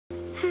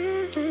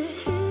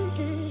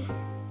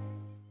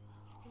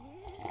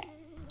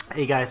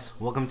Hey guys,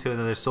 welcome to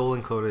another Soul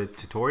Encoded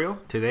tutorial.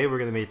 Today we're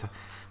going to be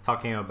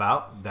talking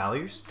about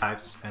values,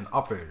 types, and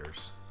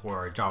operators for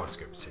our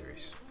JavaScript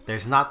series.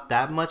 There's not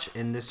that much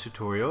in this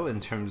tutorial in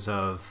terms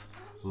of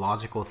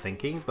logical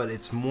thinking, but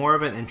it's more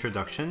of an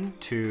introduction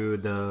to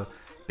the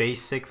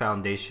basic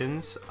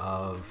foundations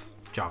of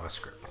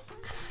JavaScript.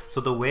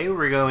 So the way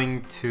we're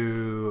going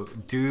to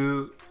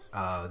do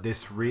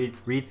this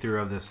read through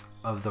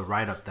of the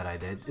write-up that I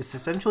did is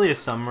essentially a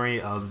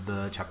summary of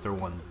the chapter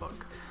 1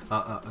 book.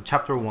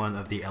 Chapter 1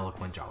 of the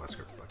Eloquent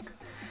JavaScript book.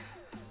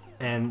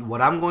 And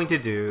what I'm going to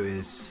do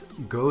is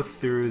go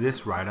through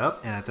this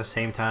write-up and at the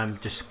same time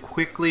just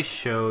quickly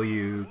show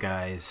you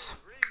guys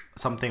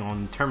something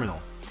on terminal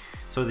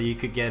so that you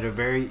could get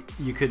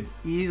you could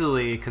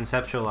easily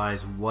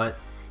conceptualize what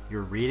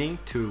you're reading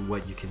to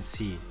what you can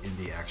see in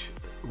the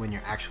when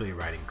you're actually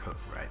writing code,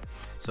 right?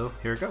 So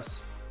here it goes.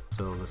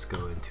 So let's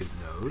go into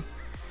Node.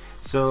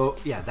 So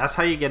yeah, that's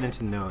how you get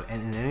into Node.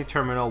 And in any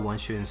terminal,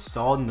 once you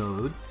install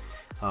Node,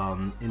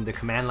 in the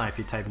command line, if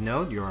you type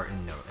Node, you are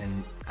in Node.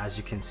 And as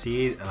you can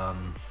see,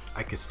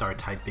 I could start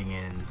typing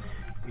in,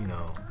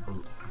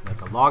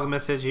 like a log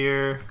message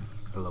here,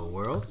 hello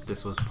world.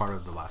 This was part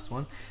of the last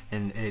one.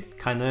 And it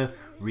kind of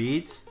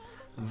reads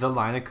the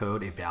line of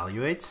code,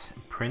 evaluates,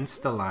 prints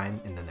the line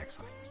in the next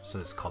line. So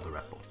it's called a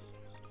REPL.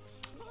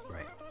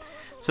 Right.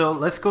 So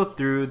let's go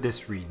through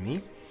this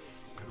README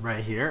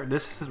right here.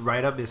 This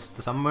write-up is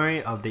the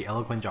summary of the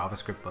Eloquent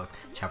JavaScript book,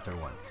 chapter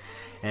 1.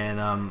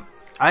 And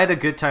I had a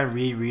good time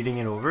rereading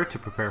it over to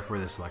prepare for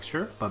this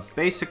lecture, but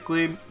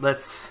basically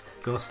let's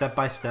go step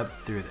by step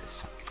through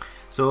this.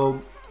 So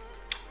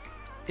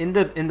in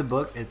the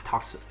book it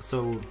talks,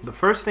 so the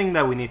first thing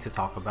that we need to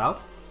talk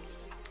about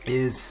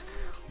is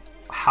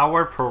how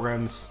are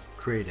programs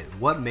created,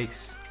 what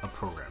makes a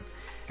program,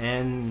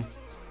 and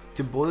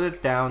to boil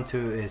it down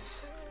to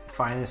its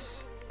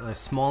finest,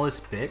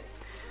 smallest bit,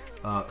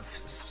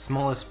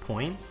 smallest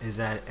point is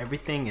that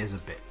everything is a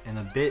bit, and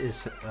a bit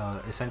is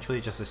essentially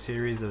just a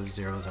series of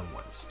zeros and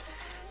ones,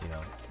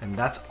 and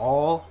that's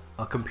all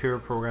a computer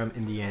program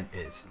in the end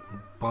is, a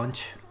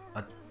bunch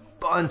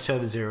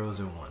of zeros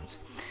and ones.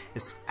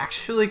 It's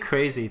actually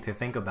crazy to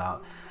think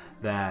about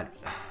that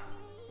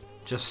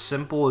just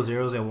simple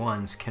zeros and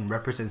ones can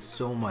represent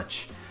so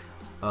much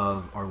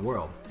of our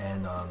world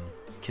and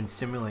can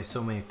simulate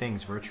so many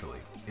things virtually.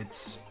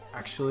 It's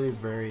actually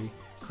very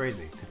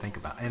crazy to think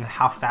about, and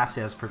how fast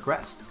it has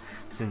progressed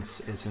since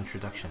its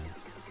introduction.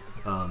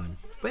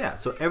 But yeah,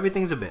 so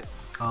everything's a bit.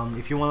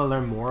 If you want to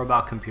learn more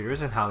about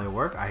computers and how they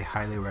work, I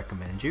highly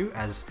recommend you,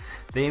 as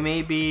they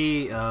may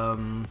be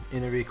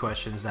interview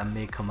questions that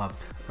may come up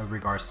in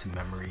regards to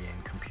memory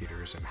and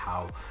computers and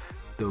how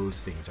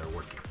those things are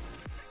working.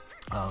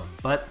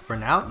 But for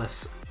now,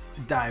 let's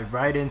dive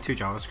right into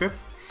JavaScript.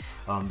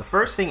 The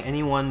first thing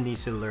anyone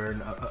needs to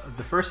learn,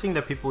 the first thing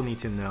that people need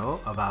to know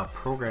about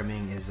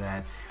programming is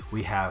that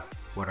we have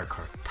what are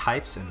called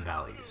types and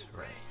values,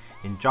 right?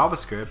 In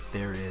JavaScript,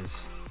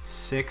 there's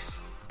six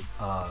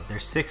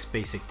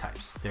basic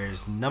types.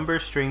 There's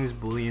numbers, strings,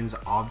 booleans,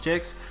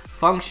 objects,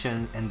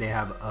 functions, and they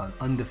have an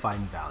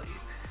undefined value.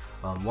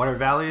 What are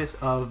values?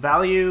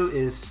 Value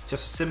is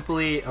just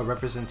simply a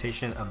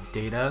representation of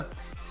data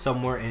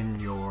somewhere in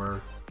your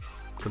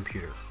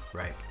computer,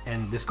 right?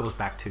 And this goes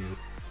back to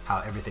how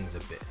everything's a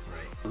bit,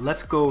 right?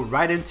 Let's go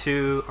right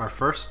into our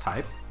first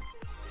type.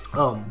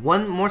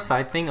 One more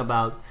side thing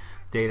about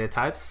data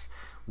types: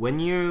 when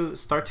you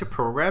start to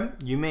program,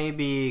 you may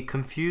be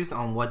confused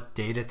on what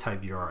data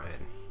type you are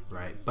in,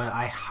 right? But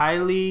I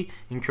highly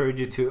encourage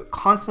you to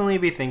constantly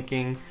be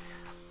thinking,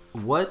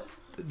 what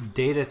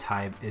data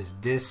type is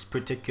this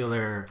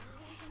particular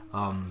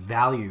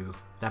value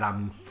that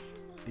I'm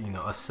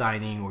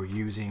assigning or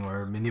using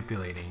or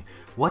manipulating?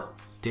 What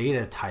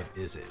data type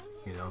is it?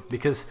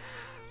 Because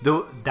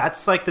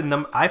that's like the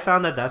number. I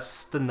found that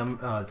that's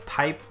the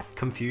type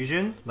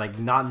confusion, like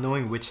not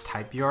knowing which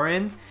type you're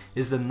in,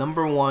 is the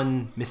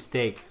 #1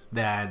 mistake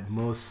that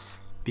most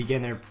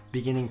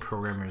beginning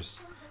programmers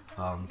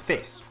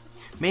face.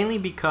 Mainly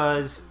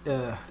because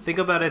think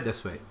about it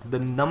this way: the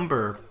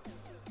number.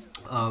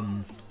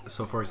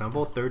 So for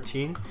example,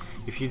 13.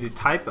 If you do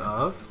type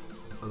of,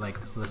 like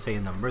let's say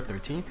a number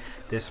 13,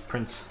 this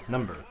prints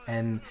number,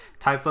 and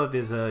type of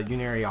is a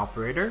unary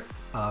operator.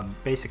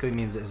 Basically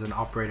means it's an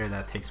operator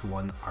that takes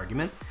one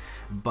argument,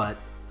 but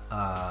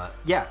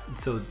yeah,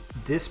 so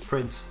this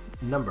prints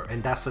number,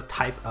 and that's the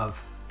type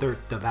of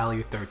the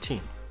value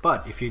 13.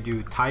 But if you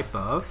do type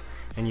of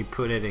and you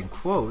put it in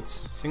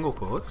quotes, single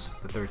quotes,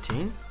 the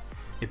 13,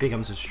 it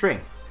becomes a string.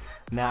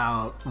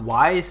 Now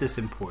why is this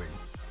important?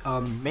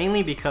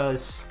 Mainly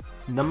because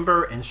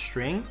number and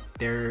string,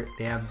 they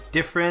have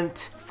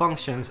different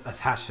functions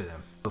attached to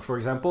them. So for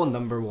example,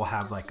 number will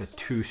have like a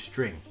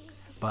toString,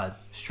 but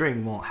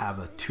string won't have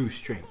a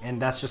toString, and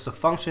that's just a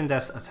function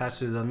that's attached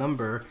to the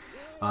number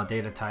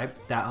data type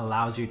that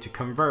allows you to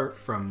convert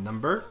from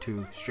number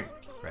to string,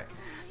 right?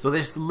 So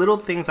there's little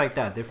things like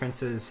that,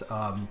 differences,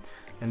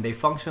 and they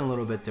function a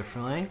little bit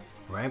differently,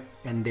 right?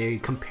 And they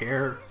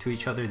compare to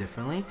each other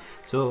differently.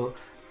 So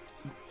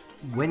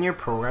when you're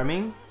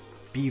programming,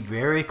 be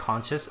very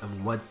conscious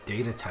of what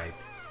data type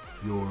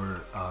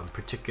your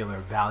particular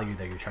value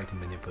that you're trying to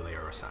manipulate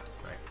or assign,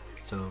 right?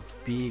 So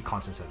be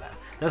conscious of that.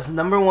 That's the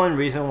number one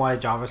reason why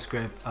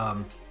JavaScript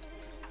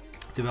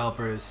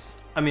developers,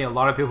 I mean, a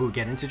lot of people who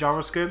get into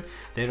JavaScript,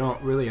 they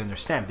don't really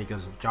understand,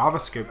 because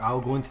JavaScript, I'll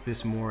go into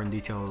this more in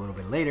detail a little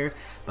bit later,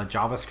 but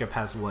JavaScript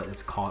has what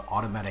is called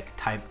automatic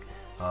type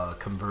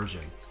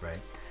conversion, right?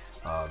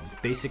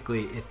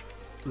 Basically,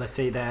 let's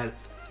say that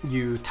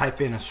you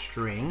type in a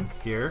string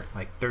here,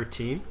 like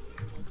 13,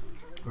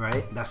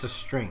 right? That's a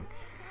string.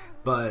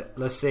 But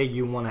let's say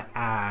you want to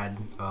add,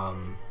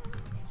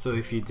 so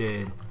if you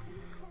did,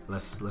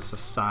 let's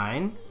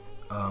assign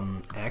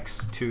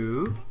x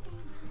to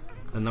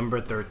the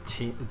number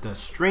 13, the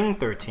string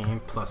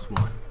 13 plus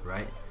 1,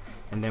 right?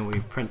 And then we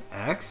print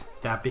x,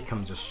 that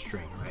becomes a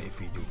string, right?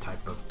 If you do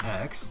type of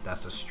x,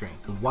 that's a string.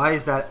 Why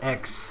is that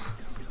x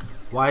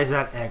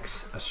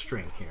a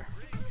string here?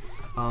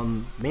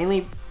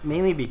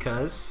 Mainly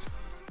because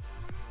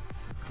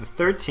the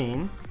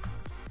 13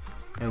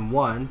 and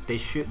 1,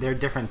 they're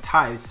different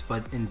types,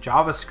 but in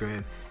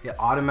JavaScript it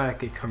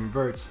automatically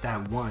converts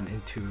that 1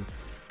 into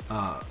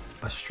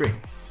a string,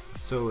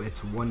 so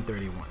it's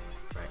 131,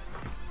 right?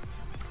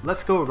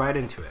 Let's go right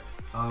into it.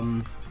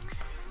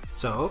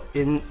 So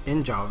in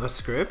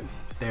JavaScript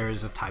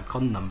there's a type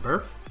called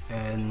number,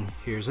 and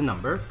here's a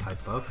number,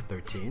 type of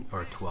 13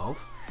 or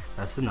 12,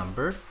 that's the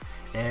number.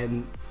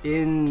 And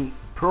in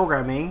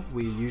programming,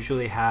 we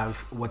usually have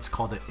what's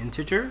called an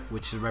integer,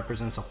 which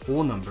represents a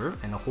whole number,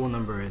 and a whole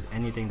number is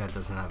anything that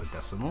doesn't have a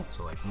decimal,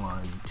 so like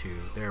 1, 2,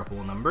 they're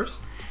whole numbers.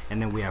 And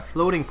then we have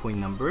floating point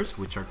numbers,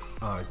 which are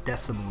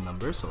decimal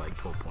numbers, so like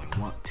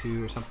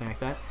 12.12 or something like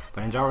that.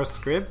 But in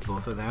JavaScript,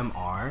 both of them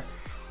are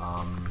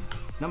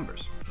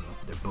numbers.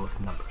 They're both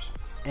numbers.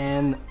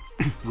 And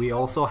we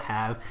also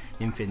have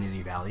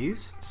infinity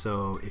values.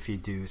 So if you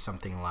do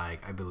something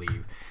like, I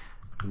believe,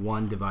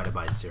 1 divided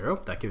by 0,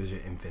 that gives you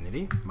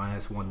infinity,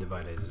 minus 1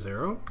 divided by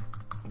 0,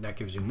 that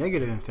gives you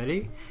negative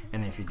infinity,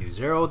 and if you do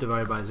 0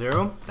 divided by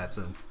 0, that's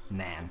a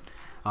nan.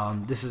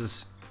 This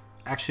is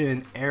actually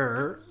an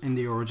error in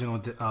the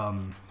original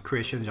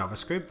creation of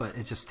JavaScript, but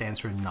it just stands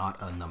for not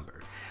a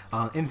number.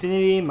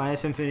 Infinity,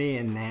 minus infinity,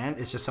 and nan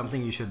is just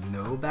something you should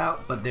know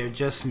about, but they're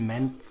just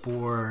meant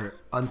for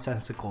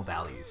unsensical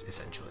values,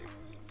 essentially.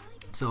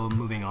 So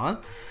moving on,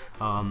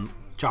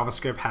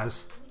 JavaScript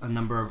has a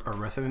number of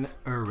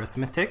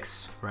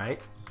arithmetics,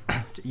 right?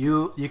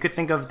 You could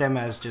think of them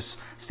as just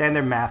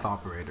standard math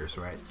operators,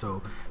 right?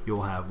 So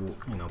you'll have,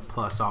 you know,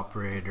 plus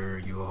operator,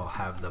 you'll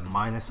have the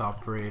minus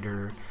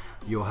operator,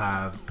 you'll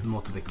have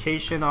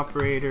multiplication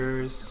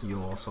operators,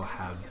 you'll also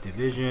have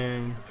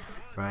division,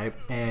 right?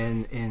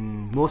 And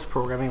in most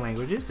programming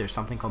languages, there's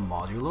something called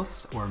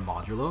modulus or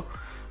modulo,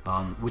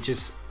 which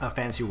is a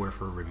fancy word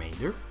for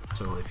remainder.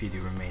 So if you do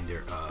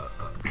remainder,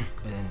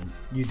 and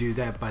you do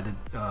that by the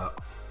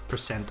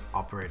percent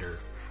operator,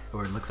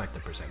 or it looks like the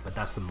percent, but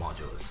that's the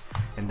modulus,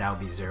 and that would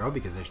be 0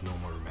 because there's no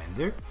more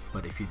remainder.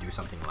 But if you do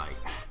something like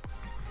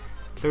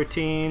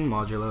 13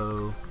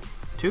 modulo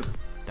 2,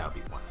 that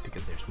would be 1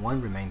 because there's one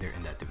remainder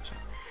in that division,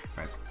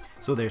 right?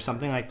 So there's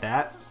something like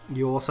that.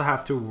 You also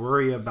have to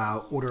worry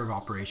about order of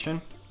operation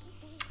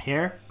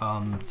here.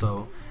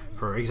 So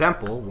for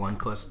example, 1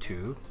 plus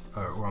 2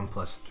 or 1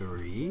 plus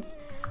 3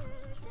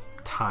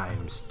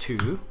 times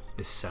 2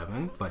 is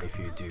 7, but if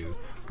you do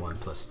 1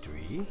 plus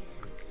 3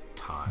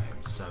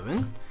 times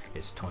 7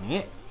 is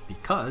 28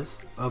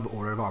 because of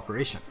order of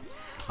operation.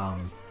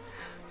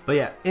 But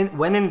yeah,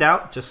 when in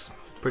doubt, just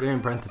put it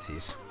in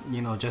parentheses.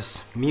 You know,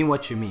 just mean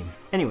what you mean.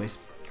 Anyways,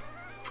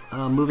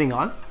 moving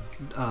on,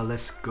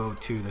 let's go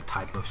to the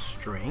type of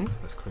string.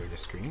 Let's clear the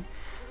screen.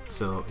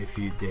 So if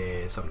you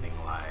did something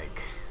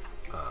like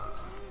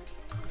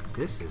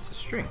this is a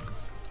string,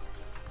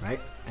 right?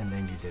 And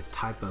then you did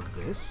type of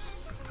this,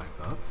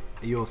 type of,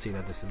 you'll see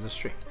that this is a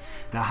string.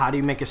 Now, how do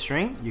you make a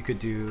string? You could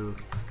do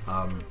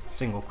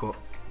single quote,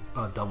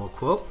 double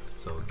quote,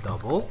 so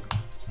double.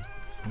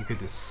 You could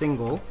do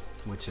single,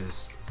 which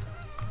is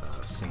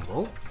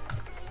single,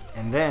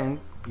 and then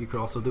you could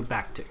also do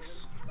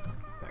backticks.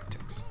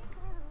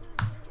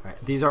 Right,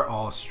 these are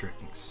all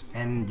strings,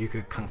 and you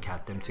could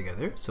concat them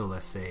together. So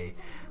let's say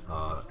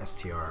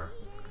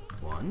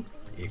str1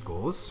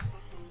 equals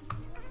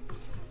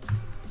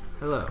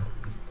hello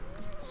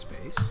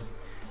space,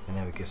 and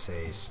then we could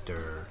say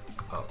stir1.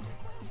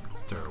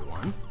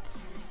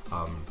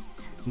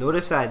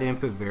 Notice that I didn't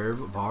put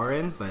variable var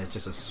in, but it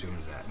just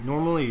assumes that.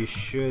 Normally you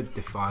should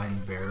define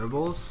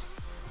variables,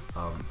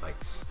 like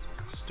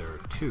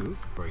stir2,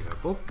 for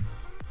example.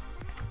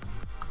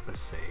 Let's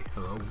say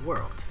hello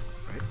world,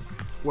 right?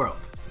 World.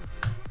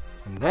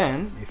 And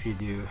then if you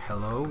do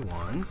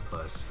hello1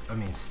 plus,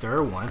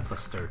 stir1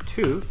 plus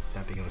stir2,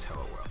 that becomes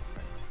hello world,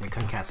 right? It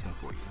concats them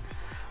for you.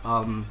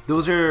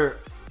 Those are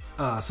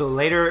so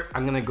later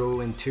I'm gonna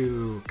go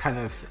into kind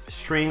of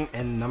string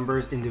and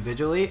numbers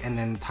individually, and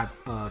then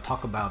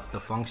talk about the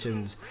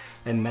functions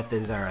and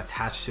methods that are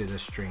attached to the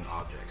string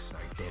objects,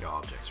 like data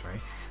objects, right?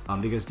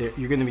 Because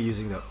you're gonna be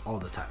using them all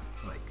the time,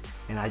 like,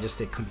 and I just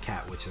did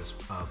concat, which is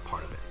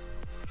part of it.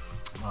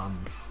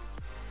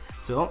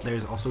 So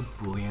there's also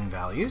Boolean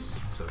values.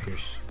 So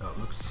here's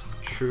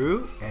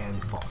true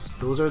and false.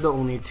 Those are the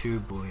only two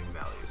Boolean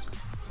values.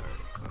 Sorry.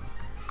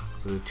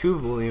 So the two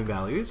Boolean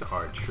values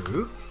are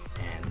true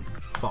and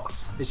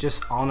false. It's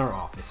just on or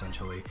off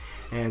essentially,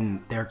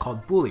 and they're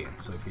called Boolean.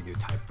 So if you do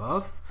type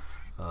of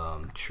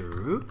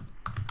true,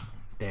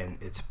 then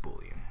it's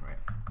Boolean, right?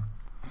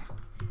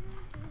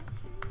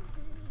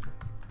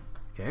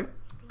 Okay.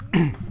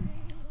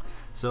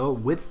 So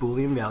with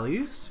Boolean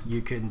values,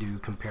 you can do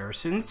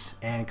comparisons,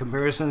 and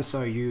comparisons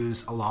are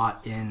used a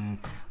lot in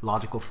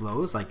logical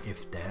flows like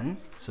if then.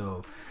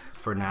 So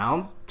for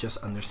now,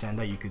 just understand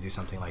that you could do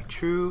something like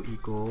true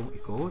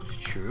equals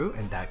true,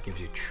 and that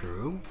gives you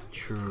true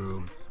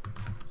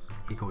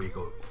equal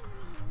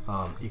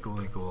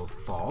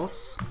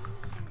false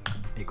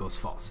equals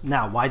false.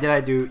 Now, why did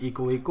I do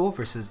equal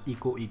versus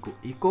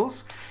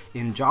equals?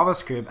 In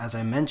JavaScript, as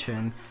I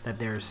mentioned, that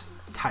there's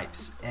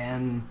types,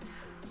 and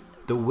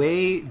the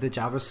way the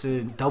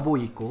JavaScript double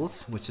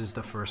equals, which is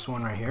the first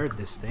one right here,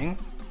 this thing,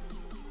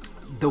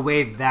 the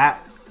way that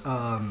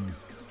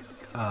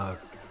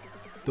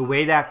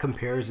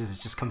compares is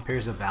it just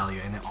compares a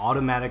value and it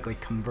automatically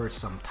converts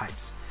some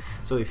types.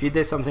 So if you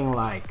did something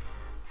like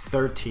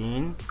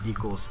 13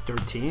 equals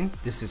 13,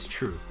 this is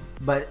true,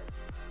 but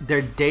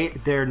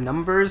their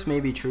numbers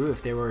may be true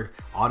if they were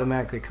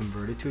automatically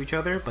converted to each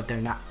other, but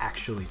they're not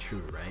actually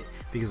true, right?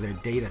 Because their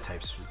data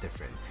types are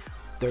different.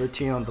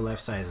 13 on the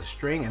left side is a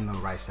string and the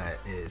right side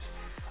is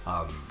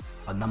a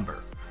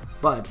number.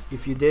 But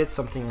if you did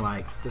something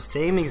like the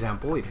same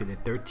example, if you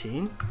did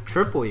 13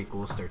 triple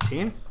equals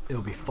 13,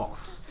 it'll be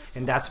false.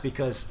 And that's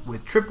because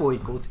with triple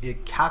equals,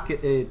 it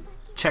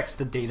checks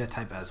the data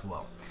type as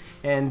well.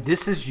 And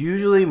this is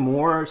usually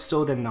more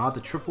so than not,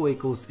 the triple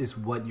equals is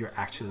what you're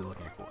actually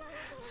looking for.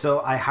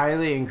 So I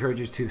highly encourage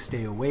you to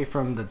stay away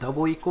from the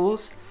double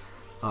equals,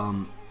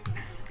 and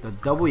the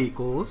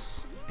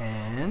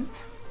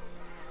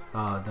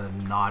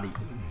not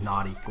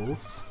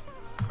equals,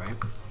 right?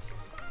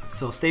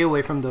 So stay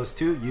away from those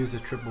two. Use the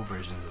triple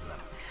versions of that.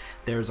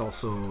 There's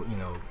also, you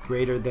know,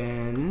 greater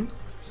than.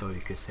 So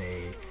you could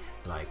say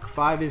like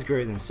 5 is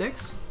greater than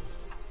 6.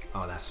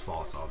 Oh, that's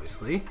false,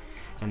 obviously.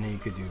 And then you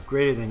could do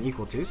greater than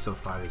equal to. So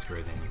 5 is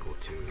greater than equal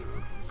to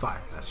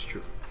 5. That's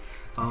true.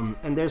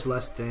 And there's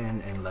less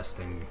than and less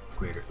than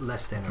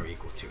or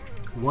equal to.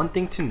 One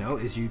thing to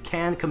note is you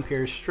can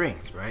compare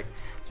strings, right?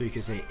 So you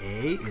could say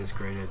A is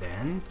greater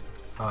than,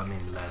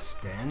 less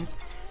than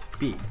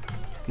B.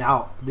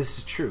 Now, this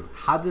is true.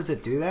 How does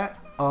it do that?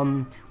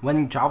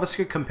 When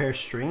JavaScript compares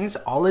strings,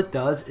 all it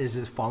does is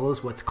it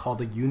follows what's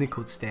called a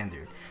Unicode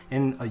standard.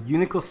 And a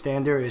Unicode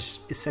standard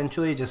is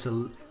essentially just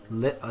a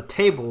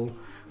table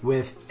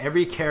with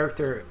every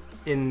character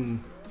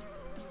in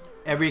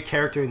the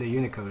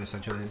Unicode.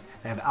 Essentially,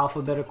 they have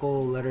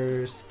alphabetical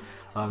letters,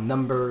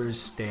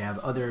 numbers. They have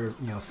other,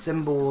 you know,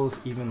 symbols,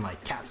 even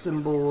like cat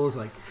symbols.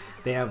 Like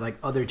they have like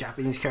other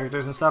Japanese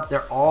characters and stuff.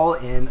 They're all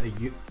in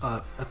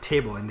a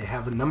table, and they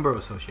have a number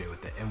associated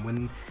with it. And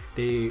when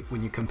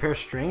you compare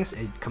strings,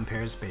 it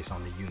compares based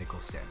on the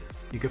Unicode standard.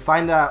 You can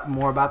find out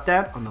more about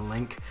that on the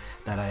link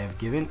that I have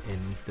given in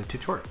the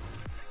tutorial.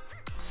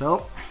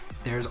 So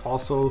there's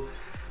also,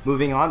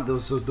 moving on,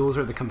 those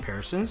are the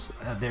comparisons.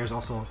 There's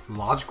also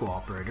logical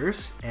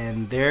operators,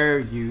 and they're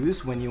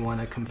used when you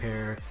want to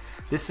compare.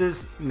 This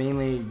is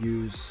mainly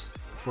used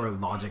for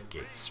logic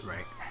gates,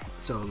 right?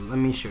 So let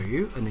me show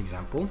you an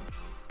example.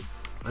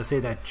 Let's say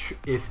that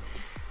if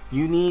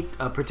you need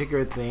a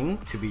particular thing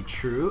to be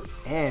true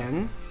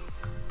and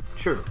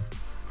true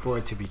for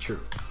it to be true,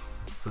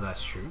 so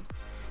that's true.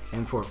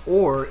 And for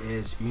or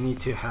is you need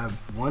to have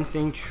one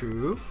thing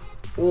true,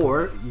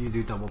 or you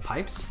do double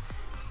pipes,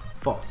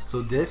 false.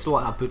 So this will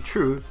output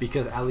true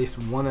because at least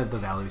one of the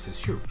values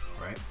is true,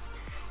 right?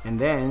 And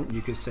then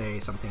you could say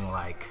something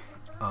like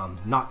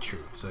not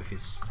true. So if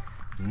it's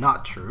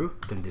not true,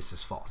 then this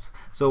is false.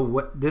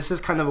 So this is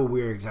kind of a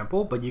weird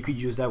example, but you could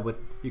use that with,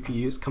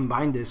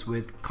 combine this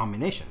with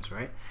combinations,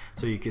 right?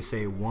 So you could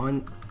say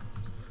one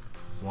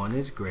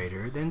is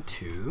greater than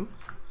 2,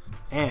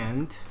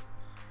 and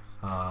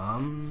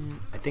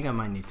I think I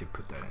might need to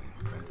put that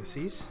in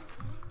parentheses.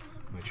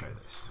 Let me try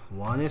this.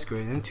 1 is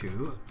greater than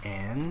 2,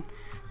 and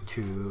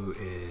 2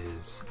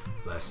 is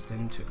less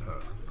than 2.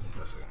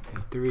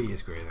 And 3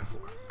 is greater than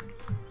 4.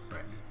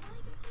 Right.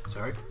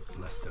 Sorry,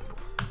 less than 4.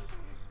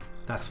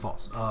 That's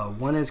false.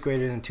 1 is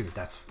greater than 2.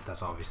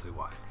 That's obviously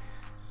why.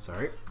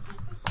 Sorry.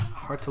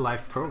 Hard to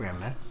life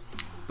program, man.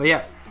 But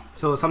yeah,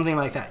 so something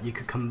like that. You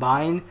could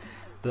combine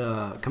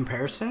the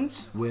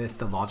comparisons with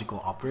the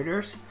logical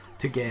operators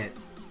to get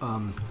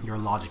your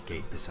logic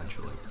gate,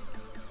 essentially.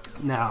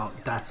 Now,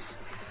 that's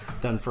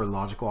done for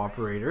logical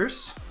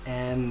operators,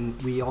 and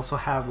we also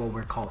have what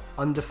we're called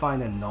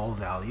undefined and null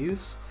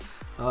values.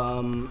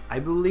 I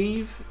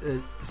believe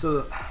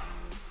so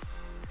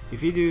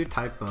if you do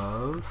type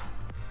of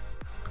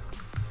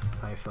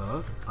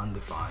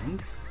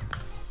undefined,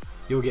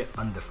 you'll get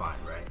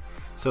undefined, right?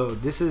 So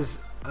this is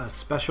a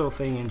special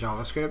thing in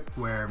JavaScript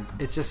where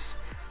it's just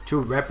to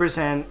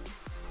represent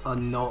a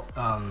null,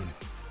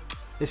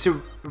 is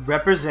to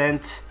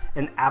represent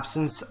an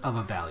absence of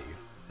a value,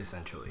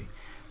 essentially.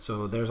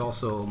 So there's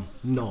also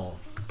null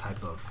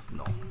type of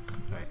null,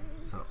 right?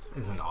 So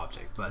it's an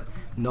object, but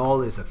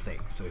null is a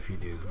thing. So if you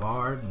do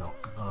var null,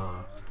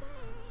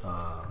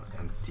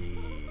 empty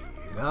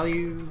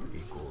value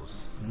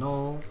equals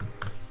null,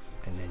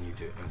 and then you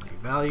do empty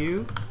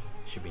value,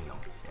 it should be null.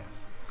 Yeah.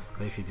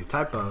 But if you do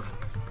type of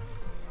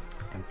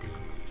empty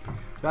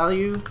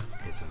value,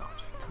 it's an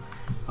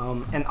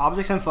object. And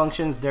objects and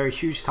functions, they're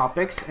huge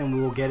topics, and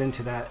we will get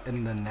into that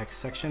in the next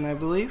section, I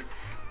believe.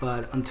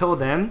 But until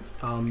then,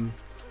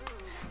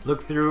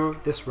 look through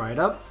this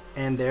write-up,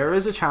 and there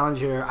is a challenge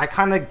here. I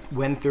kind of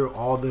went through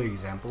all the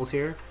examples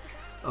here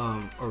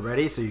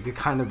already, so you could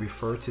kind of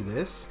refer to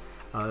this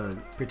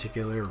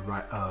particular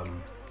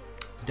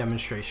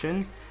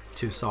demonstration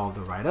to solve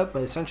the write-up.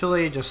 But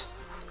essentially, just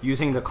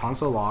using the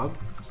console log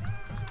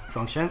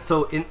function.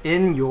 So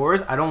in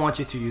yours, I don't want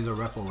you to use a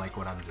REPL like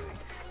what I'm doing.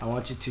 I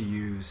want you to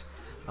use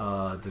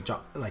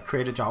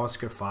create a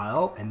JavaScript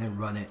file and then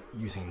run it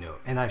using Node.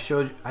 And I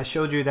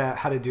showed you that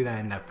how to do that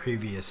in that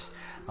previous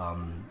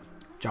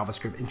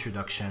JavaScript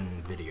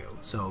introduction video.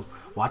 So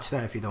watch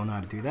that if you don't know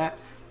how to do that.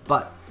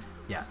 But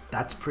yeah,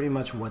 that's pretty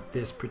much what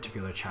this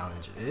particular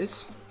challenge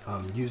is.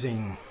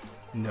 Using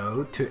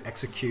Node to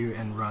execute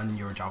and run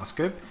your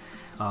JavaScript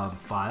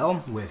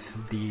file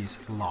with these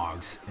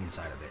logs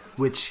inside of it,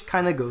 which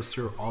kind of goes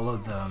through all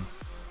of the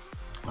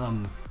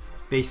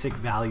basic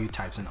value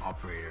types and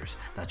operators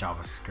that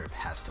JavaScript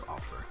has to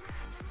offer.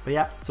 But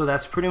yeah, so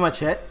that's pretty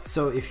much it.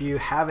 So if you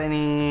have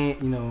any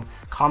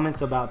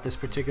comments about this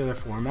particular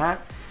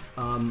format,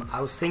 I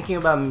was thinking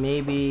about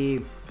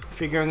maybe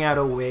figuring out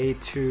a way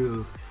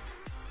to.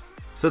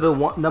 So the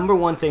number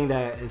one thing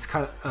that is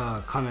kind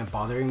of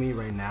bothering me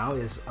right now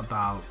is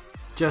about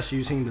just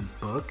using the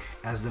book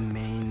as the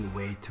main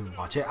way to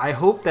watch it. I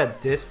hope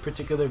that this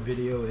particular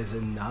video is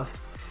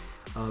enough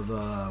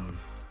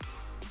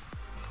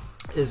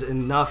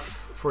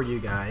for you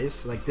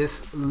guys. Like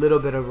this little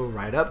bit of a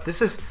write-up.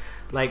 This is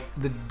like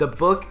the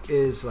book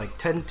is like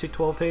 10 to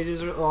 12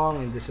 pages long,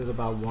 and this is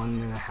about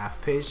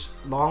 1.5 page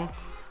long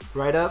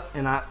write-up,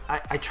 and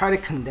I try to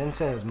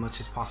condense it as much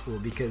as possible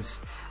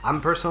because I'm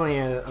personally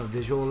a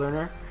visual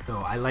learner, so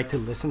I like to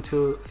listen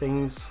to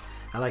things,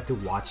 I like to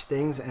watch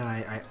things, and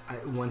I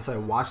once I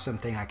watch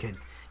something I could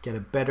get a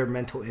better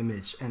mental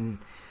image, and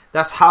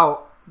that's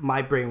how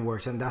my brain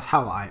works, and that's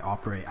how I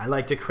operate. I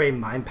like to create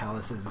mind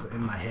palaces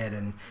in my head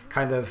and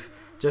kind of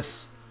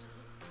just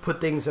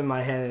put things in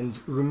my head and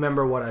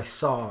remember what I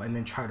saw and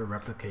then try to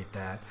replicate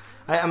that.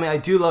 I mean, I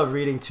do love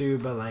reading too,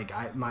 but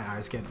like my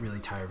eyes get really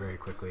tired very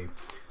quickly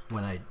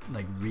when I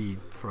like read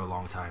for a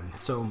long time.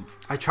 So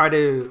I'm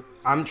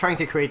trying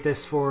to create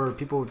this for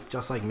people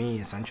just like me,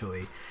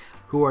 essentially,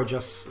 who are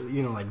just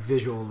like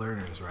visual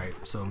learners, right?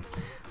 So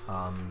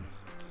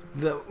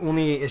the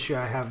only issue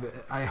I have,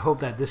 I hope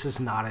that this is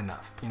not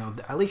enough.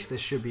 At least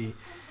this should be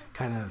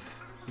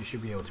you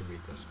should be able to read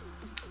this.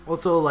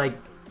 Also, like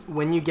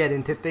when you get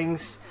into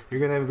things, you're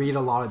gonna read a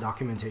lot of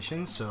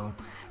documentation. So,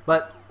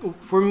 but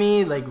for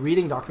me, like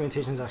reading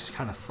documentation is actually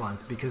kind of fun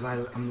because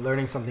I'm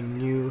learning something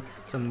new,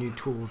 some new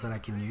tools that I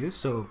can use.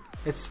 So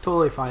it's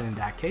totally fine in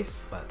that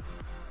case. But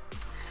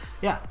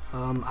yeah,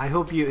 I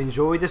hope you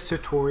enjoyed this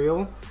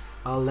tutorial.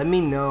 Let me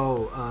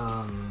know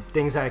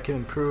things that I can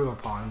improve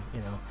upon.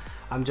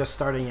 I'm just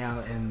starting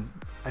out, and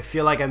I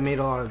feel like I've made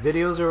a lot of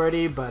videos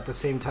already, but at the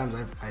same time,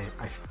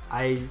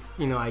 I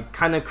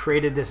kind of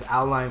created this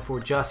outline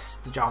for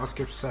just the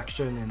JavaScript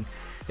section, and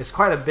it's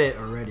quite a bit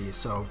already.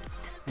 So,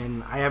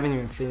 and I haven't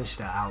even finished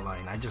that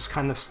outline. I just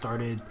kind of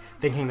started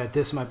thinking that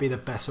this might be the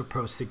best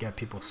approach to get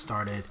people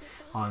started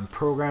on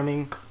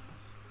programming.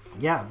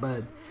 Yeah,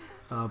 but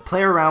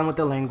play around with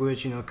the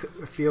language.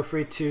 Feel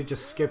free to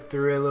just skip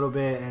through it a little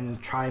bit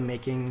and try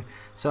making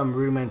some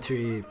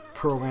rudimentary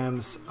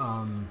programs.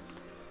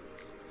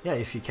 Yeah,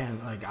 if you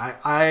can. Like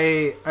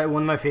I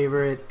one of my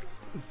favorite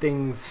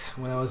things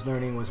when I was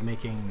learning was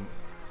making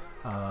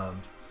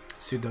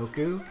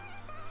Sudoku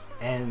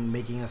and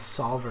making a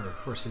solver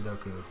for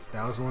Sudoku.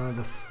 That was one of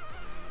the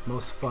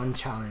most fun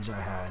challenge I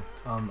had.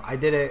 I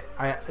did it.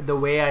 The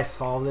way I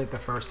solved it the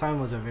first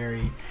time was a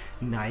very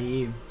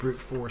naive brute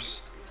force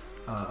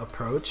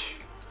approach.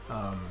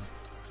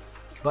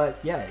 But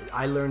yeah,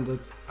 I learned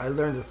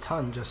a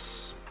ton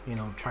just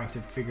trying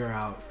to figure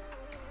out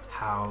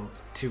how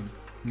to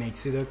make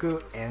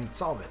Sudoku and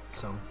solve it.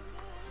 So,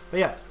 but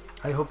yeah,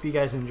 I hope you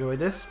guys enjoyed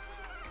this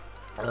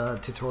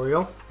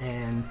tutorial,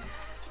 and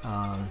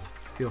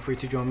feel free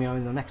to join me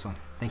on the next one.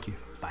 Thank you.